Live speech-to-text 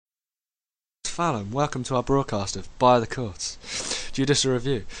Fallon. Welcome to our broadcast of By the Courts, Judicial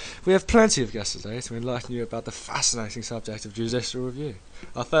Review. We have plenty of guests today to enlighten you about the fascinating subject of judicial review.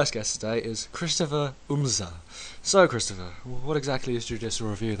 Our first guest today is Christopher Umza. So, Christopher, what exactly is judicial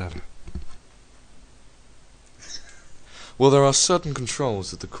review then? Well, there are certain controls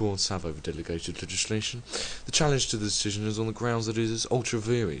that the courts have over delegated legislation. The challenge to the decision is on the grounds that it is ultra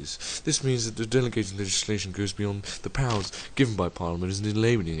vires. This means that the delegated legislation goes beyond the powers given by Parliament as an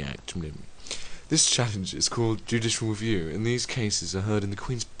enabling act. This challenge is called judicial review, and these cases are heard in the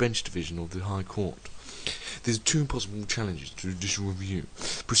Queen's Bench Division of the High Court. There are two possible challenges to judicial review: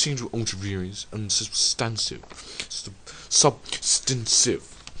 procedural ultra vires and substantive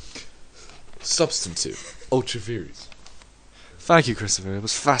ultra vires. Thank you, Christopher. It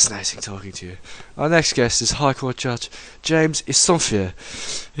was fascinating talking to you. Our next guest is High Court Judge James Isonfier.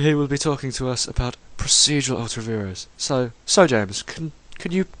 He will be talking to us about procedural ultra vires. So James, can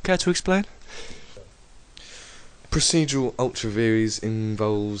you care to explain? Procedural ultra vires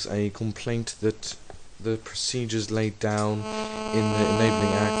involves a complaint that the procedures laid down in the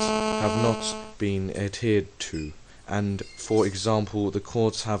Enabling Act have not been adhered to, and, for example, the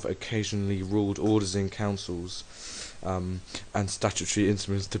courts have occasionally ruled orders in councils and statutory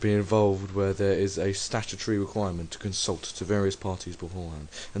instruments to be involved where there is a statutory requirement to consult to various parties beforehand,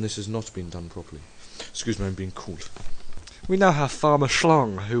 and this has not been done properly. Excuse me, I'm being called. We now have Farmer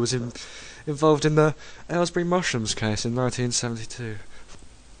Schlong, who was involved in the Aylesbury Mushrooms case in 1972.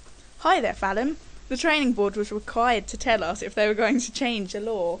 Hi there, Fallon. The training board was required to tell us if they were going to change a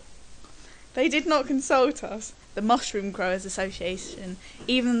law. They did not consult us, the Mushroom Growers Association,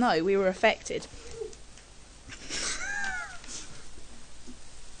 even though we were affected.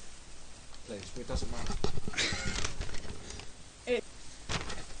 It doesn't matter.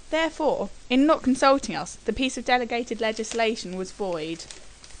 Therefore, in not consulting us, the piece of delegated legislation was void.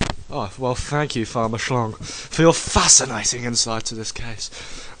 Oh, well, thank you, Farmer Schlong, for your fascinating insight to this case.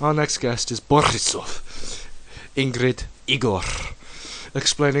 Our next guest is Borisov, Ingrid Igor,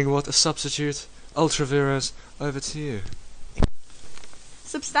 explaining what a substitute ultra vires. Over to you.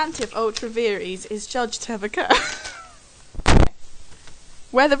 Substantive ultra vires is judged to have occurred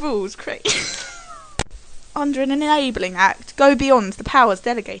where the rules create under an enabling act go beyond the powers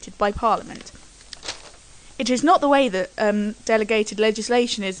delegated by Parliament. It is not the way that delegated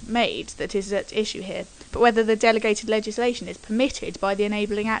legislation is made that is at issue here, but whether the delegated legislation is permitted by the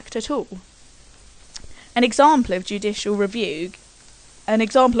Enabling Act at all. An example of a judicial review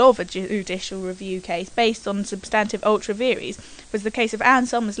case based on substantive ultra vires was the case of Ann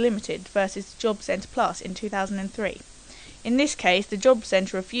Summers Limited versus Job Centre Plus in 2003. In this case, the Job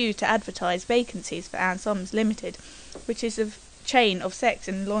Centre refused to advertise vacancies for Ann Summers Limited, which is a chain of sex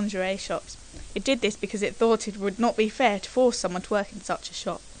and lingerie shops. It did this because it thought it would not be fair to force someone to work in such a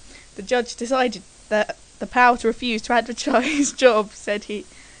shop. The judge decided that the power to refuse to advertise jobs said he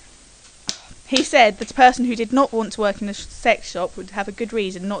said that a person who did not want to work in a sex shop would have a good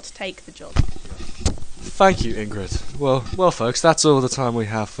reason not to take the job. Thank you, Ingrid. Well, folks, that's all the time we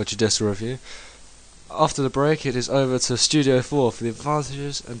have for Judicial Review. After the break, it is over to Studio 4 for the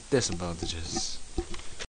advantages and disadvantages.